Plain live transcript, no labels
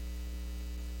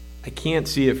I can't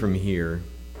see it from here,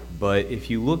 but if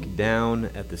you look down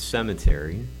at the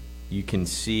cemetery, you can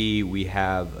see we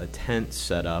have a tent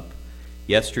set up.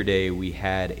 Yesterday we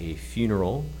had a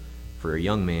funeral for a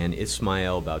young man,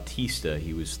 Ismael Bautista.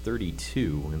 He was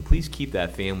 32, and please keep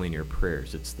that family in your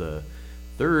prayers. It's the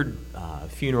third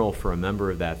funeral for a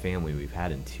member of that family we've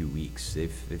had in 2 weeks.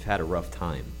 They've had a rough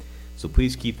time, so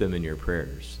please keep them in your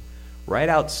prayers. Right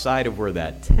outside of where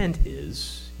that tent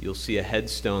is, you'll see a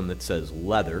headstone that says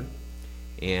Leather,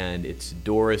 and it's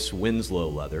Doris Winslow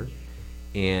Leather,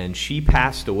 and she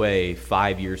passed away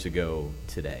 5 years ago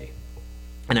today.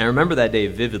 And I remember that day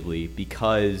vividly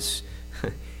because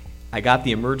I got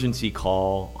the emergency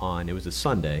call it was a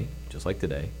Sunday, just like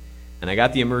today, and I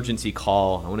got the emergency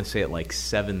call, I want to say at like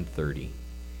 7:30.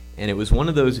 And it was one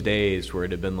of those days where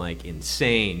it had been like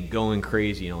insane, going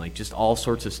crazy, like just all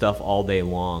sorts of stuff all day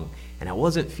long. And I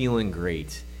wasn't feeling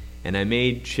great. And I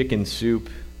made chicken soup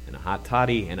and a hot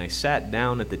toddy, and I sat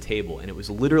down at the table. And it was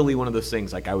literally one of those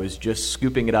things, like I was just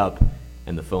scooping it up,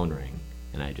 and the phone rang.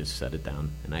 And I just set it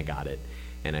down, and I got it.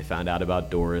 And I found out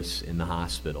about Doris in the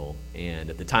hospital. And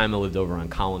at the time, I lived over on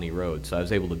Colony Road, so I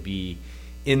was able to be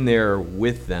in there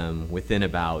with them within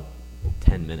about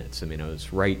 10 minutes. I mean, I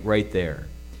was right there.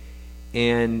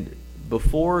 And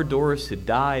before Doris had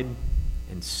died,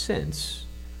 and since,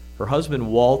 her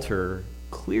husband Walter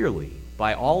clearly,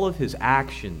 by all of his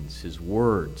actions, his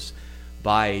words,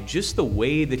 by just the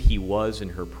way that he was in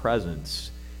her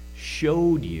presence,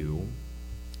 showed you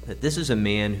that this is a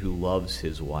man who loves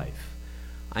his wife.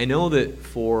 I know that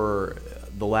for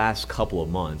the last couple of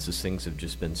months, as things have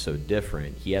just been so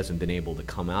different, he hasn't been able to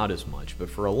come out as much, but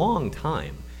for a long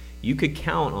time, you could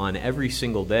count on every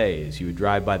single day as you would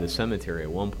drive by the cemetery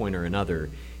at one point or another,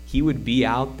 he would be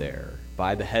out there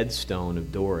by the headstone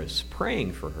of Doris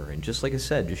praying for her. And just like I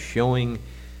said, just showing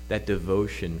that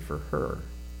devotion for her.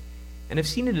 And I've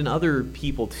seen it in other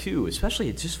people too, especially,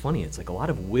 it's just funny, it's like a lot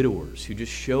of widowers who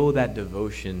just show that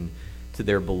devotion to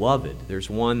their beloved. There's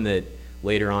one that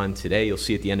later on today, you'll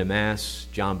see at the end of Mass,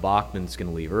 John Bachman's going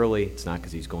to leave early. It's not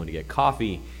because he's going to get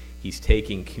coffee. He's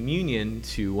taking communion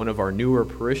to one of our newer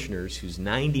parishioners who's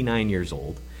 99 years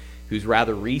old, who's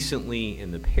rather recently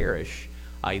in the parish.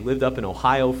 He lived up in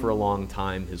Ohio for a long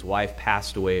time. His wife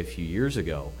passed away a few years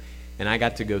ago, and I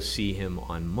got to go see him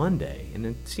on Monday, and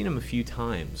I'd seen him a few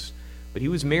times. But he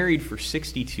was married for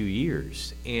 62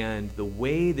 years, and the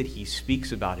way that he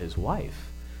speaks about his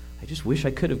wife, I just wish I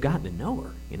could have gotten to know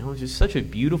her. It's just such a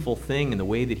beautiful thing in the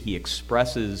way that he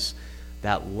expresses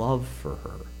that love for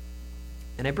her.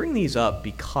 And I bring these up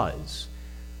because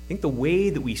I think the way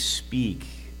that we speak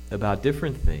about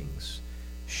different things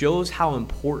shows how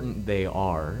important they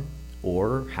are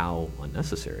or how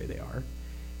unnecessary they are,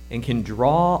 and can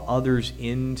draw others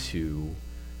into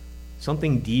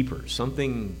something deeper,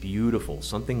 something beautiful,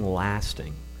 something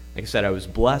lasting. Like I said, I was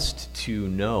blessed to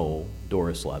know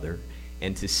Doris Leather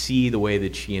and to see the way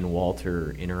that she and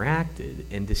Walter interacted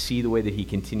and to see the way that he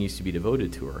continues to be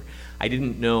devoted to her. I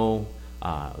didn't know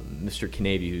Mr.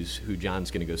 Canavy, who John's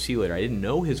going to go see later. I didn't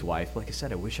know his wife. Like I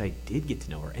said, I wish I did get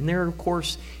to know her. And there are, of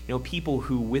course, people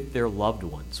who, with their loved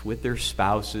ones, with their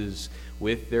spouses,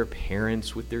 with their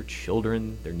parents, with their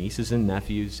children, their nieces and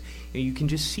nephews, you can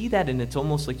just see that, and it's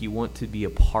almost like you want to be a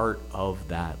part of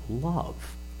that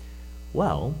love.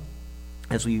 Well,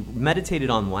 as we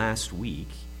meditated on last week,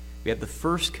 we had the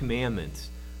first commandment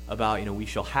about, we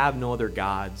shall have no other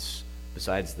gods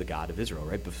besides the God of Israel,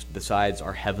 right? Besides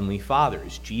our heavenly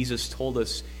fathers. Jesus told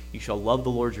us, you shall love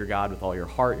the Lord your God with all your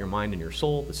heart, your mind, and your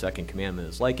soul. The second commandment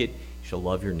is like it. You shall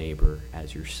love your neighbor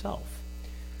as yourself.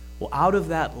 Well, out of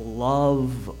that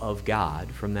love of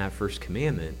God from that first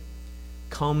commandment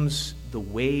comes the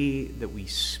way that we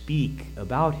speak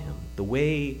about him, the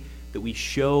way that we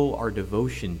show our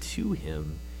devotion to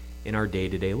him in our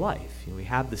day-to-day life. We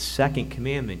have the second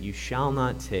commandment, you shall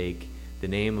not take the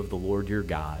name of the Lord your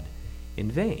God in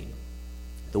vain.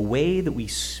 The way that we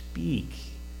speak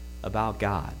about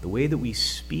God, the way that we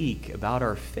speak about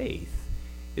our faith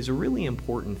is a really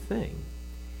important thing.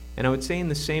 And I would say in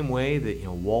the same way that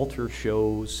Walter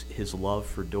shows his love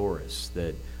for Doris,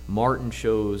 that Martin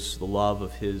shows the love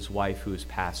of his wife who has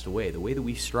passed away, the way that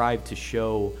we strive to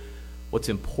show what's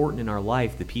important in our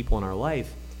life, the people in our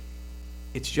life,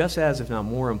 it's just as, if not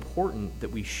more important,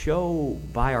 that we show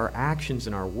by our actions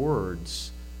and our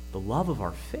words the love of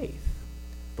our faith,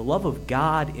 the love of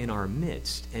God in our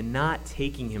midst, and not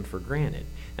taking him for granted.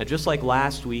 Now, just like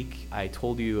last week, I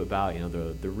told you about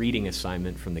the reading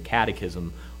assignment from the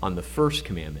Catechism on the first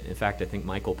commandment. In fact, I think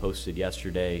Michael posted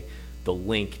yesterday the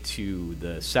link to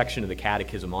the section of the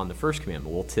Catechism on the first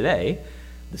commandment. Well, today,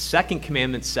 the second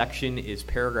commandment section is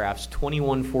paragraphs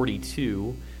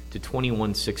 2142 to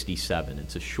 2167.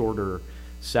 It's a shorter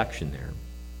section there.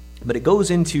 But it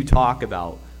goes into talk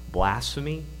about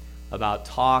blasphemy, about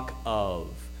talk of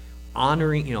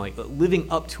honoring, like living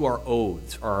up to our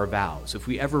oaths or our vows. If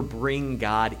we ever bring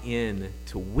God in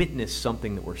to witness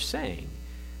something that we're saying,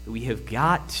 that we have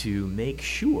got to make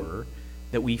sure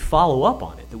that we follow up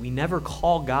on it, that we never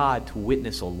call God to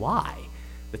witness a lie.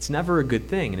 That's never a good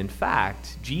thing. And in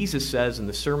fact, Jesus says in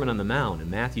the Sermon on the Mount in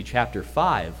Matthew chapter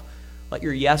 5, let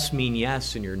your yes mean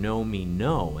yes and your no mean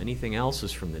no. Anything else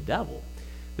is from the devil.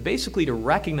 But basically to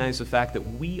recognize the fact that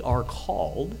we are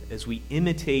called, as we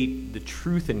imitate the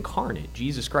truth incarnate,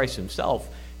 Jesus Christ himself,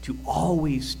 to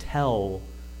always tell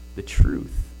the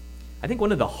truth. I think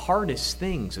one of the hardest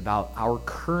things about our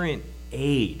current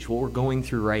age, what we're going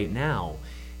through right now,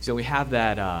 is that we have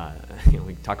that,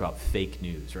 we talk about fake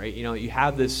news, right? You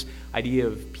have this idea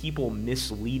of people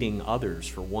misleading others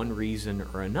for one reason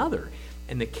or another,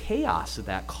 and the chaos that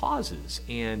that causes,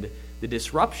 and the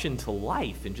disruption to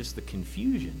life and just the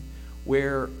confusion,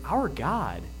 where our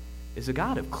God is a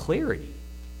God of clarity,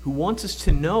 who wants us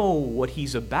to know what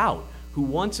he's about, who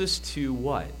wants us to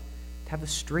what? To have a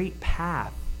straight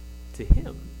path to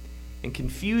him. And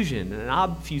confusion and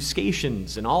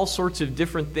obfuscations and all sorts of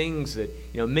different things that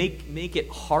make it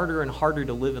harder and harder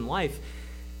to live in life,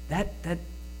 that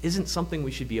isn't something we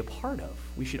should be a part of.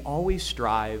 We should always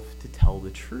strive to tell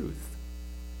the truth.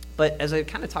 But as I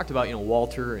kind of talked about,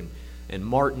 Walter and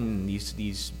Martin,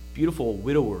 these beautiful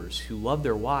widowers who love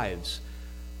their wives,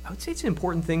 I would say it's an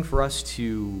important thing for us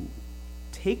to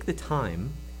take the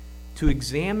time to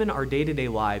examine our day-to-day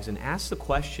lives and ask the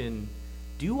question,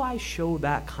 do I show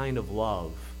that kind of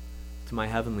love to my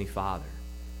Heavenly Father?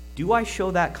 Do I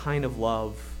show that kind of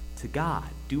love to God?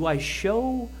 Do I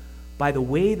show by the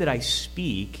way that I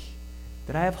speak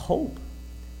that I have hope?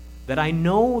 That I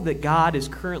know that God is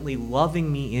currently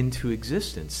loving me into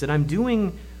existence? That I'm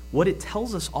doing what it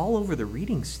tells us all over the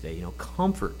readings today,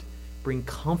 comfort. Bring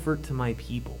comfort to my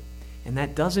people. And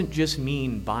that doesn't just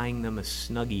mean buying them a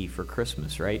Snuggie for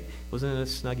Christmas, right? Wasn't it a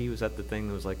Snuggie? Was that the thing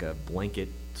that was like a blanket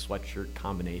sweatshirt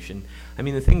combination? I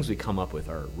mean, the things we come up with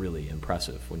are really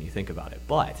impressive when you think about it.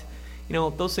 But,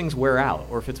 those things wear out.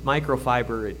 Or if it's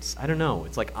microfiber,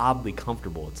 it's like oddly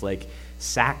comfortable. It's like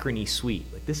saccharine sweet.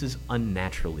 Like this is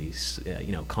unnaturally,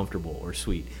 comfortable or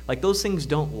sweet. Like those things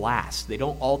don't last. They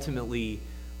don't ultimately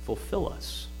fulfill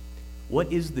us.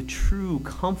 What is the true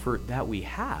comfort that we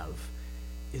have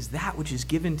is that which is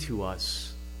given to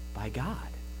us by God.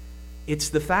 It's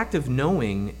the fact of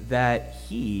knowing that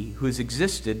he who has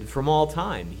existed from all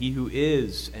time, he who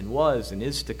is and was and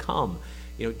is to come,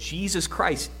 Jesus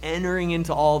Christ entering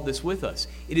into all of this with us.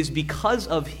 It is because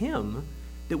of him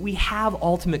that we have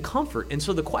ultimate comfort. And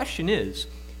so the question is,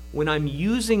 when I'm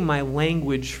using my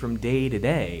language from day to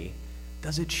day,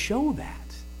 does it show that?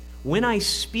 When I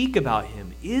speak about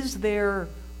him, is there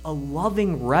a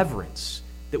loving reverence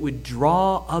that would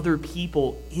draw other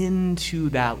people into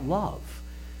that love?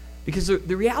 Because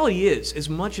the reality is, as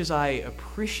much as I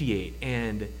appreciate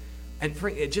and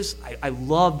I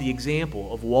love the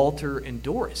example of Walter and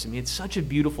Doris. I mean, it's such a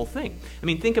beautiful thing. I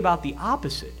mean, think about the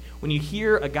opposite. When you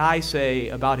hear a guy say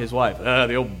about his wife,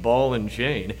 the old ball and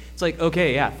chain, it's like,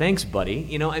 okay, yeah, thanks,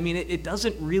 buddy. It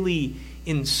doesn't really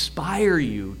inspire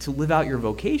you to live out your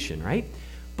vocation, right?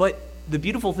 But the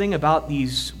beautiful thing about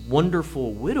these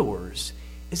wonderful widowers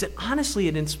is that honestly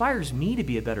it inspires me to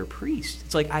be a better priest.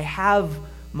 It's like I have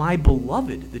my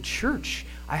beloved, the church.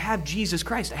 I have Jesus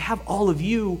Christ. I have all of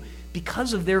you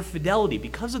because of their fidelity,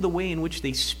 because of the way in which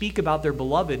they speak about their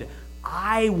beloved.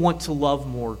 I want to love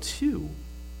more too.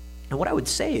 And what I would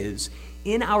say is,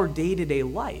 in our day-to-day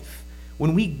life,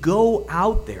 when we go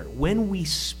out there, when we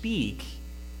speak,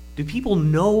 do people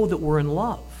know that we're in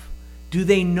love? Do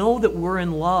they know that we're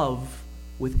in love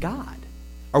with God?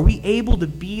 Are we able to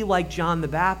be like John the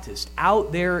Baptist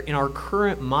out there in our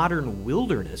current modern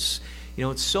wilderness?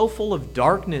 It's so full of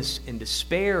darkness and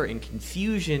despair and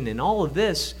confusion and all of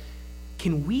this.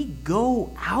 Can we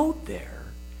go out there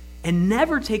and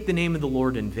never take the name of the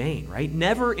Lord in vain, right?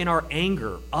 Never in our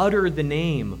anger utter the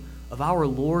name of our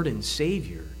Lord and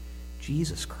Savior,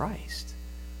 Jesus Christ.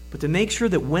 But to make sure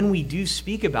that when we do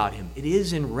speak about him, it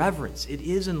is in reverence, it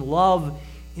is in love,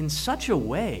 in such a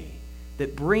way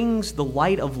that brings the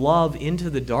light of love into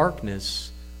the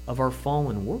darkness of our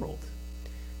fallen world.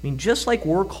 I mean, just like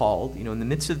we're called, in the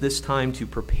midst of this time to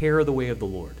prepare the way of the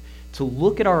Lord, to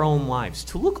look at our own lives,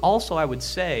 to look also, I would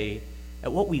say,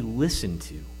 at what we listen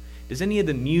to. Does any of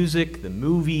the music, the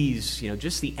movies,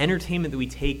 just the entertainment that we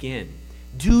take in,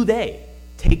 do they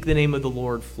take the name of the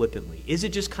Lord flippantly? Is it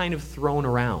just kind of thrown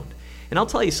around? And I'll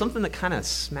tell you something that kind of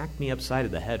smacked me upside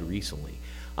of the head recently.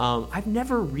 I've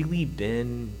never really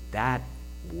been that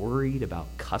worried about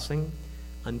cussing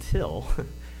until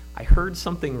I heard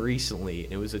something recently,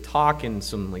 and it was a talk in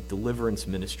some like deliverance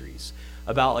ministries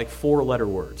about like 4-letter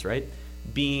words, right?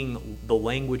 Being the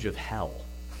language of hell.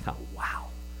 I thought, wow,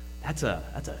 that's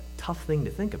a tough thing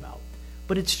to think about.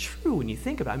 But it's true when you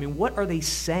think about it. I mean, what are they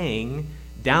saying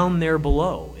down there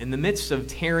below in the midst of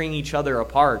tearing each other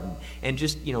apart and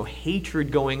just,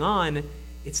 hatred going on?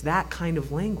 It's that kind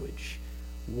of language.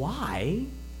 Why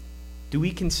do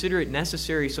we consider it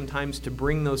necessary sometimes to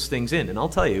bring those things in? And I'll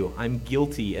tell you, I'm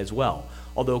guilty as well.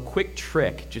 Although, quick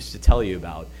trick just to tell you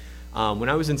about. When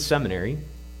I was in seminary,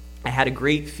 I had a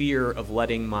great fear of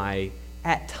letting my,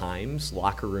 at times,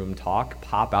 locker room talk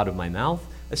pop out of my mouth.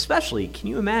 Especially, can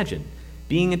you imagine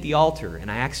being at the altar and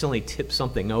I accidentally tip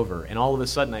something over and all of a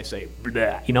sudden I say,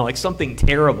 bleh, like something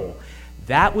terrible.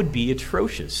 That would be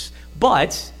atrocious.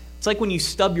 But it's like when you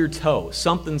stub your toe,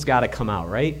 something's got to come out,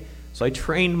 right? So I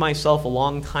trained myself a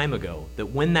long time ago that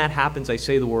when that happens, I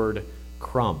say the word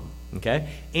crumb, okay?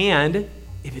 And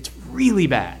if it's really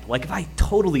bad, like if I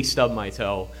totally stub my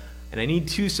toe and I need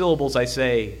 2 syllables, I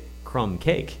say crumb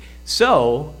cake.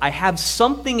 So I have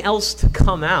something else to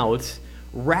come out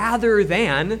rather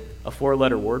than a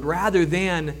 4-letter word, rather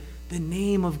than the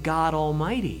name of God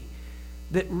Almighty.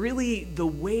 That really the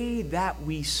way that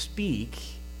we speak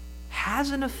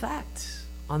has an effect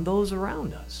on those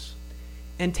around us.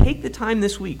 And take the time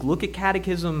this week, look at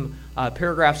Catechism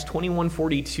paragraphs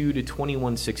 2142 to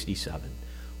 2167.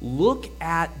 Look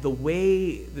at the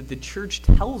way that the Church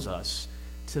tells us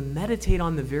to meditate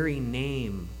on the very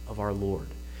name of our Lord.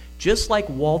 Just like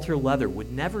Walter Leather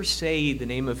would never say the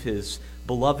name of his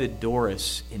beloved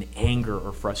Doris in anger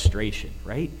or frustration,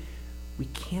 right? We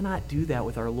cannot do that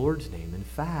with our Lord's name. In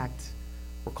fact,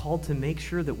 we're called to make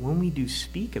sure that when we do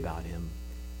speak about him,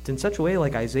 it's in such a way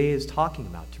like Isaiah is talking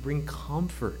about, to bring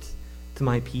comfort to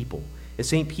my people. As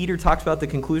St. Peter talks about the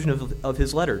conclusion of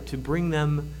his letter, to bring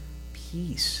them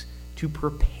peace, to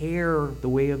prepare the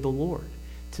way of the Lord,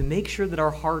 to make sure that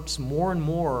our hearts more and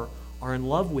more are in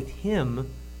love with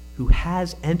him who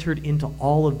has entered into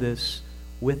all of this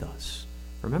with us.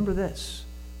 Remember this,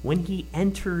 when he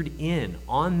entered in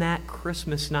on that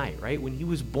Christmas night, right, when he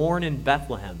was born in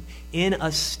Bethlehem in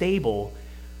a stable,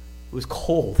 it was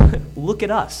cold. Look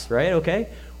at us, right, okay?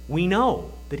 We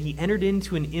know that he entered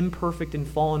into an imperfect and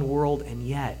fallen world, and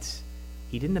yet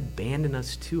he didn't abandon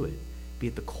us to it. Be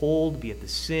it the cold, be it the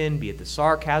sin, be it the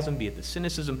sarcasm, be it the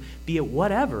cynicism, be it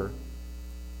whatever,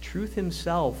 truth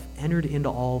himself entered into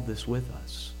all of this with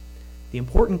us. The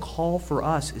important call for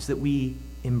us is that we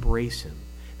embrace him,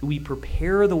 that we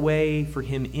prepare the way for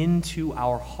him into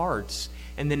our hearts,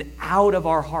 and then out of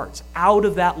our hearts, out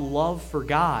of that love for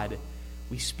God,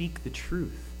 we speak the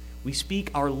truth. We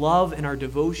speak our love and our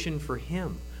devotion for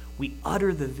him. We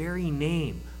utter the very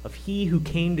name of he who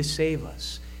came to save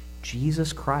us,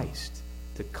 Jesus Christ,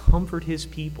 to comfort his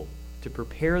people, to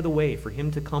prepare the way for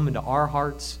him to come into our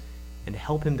hearts and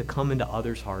help him to come into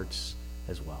others' hearts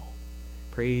as well.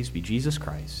 Praise be Jesus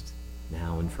Christ,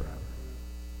 now and forever.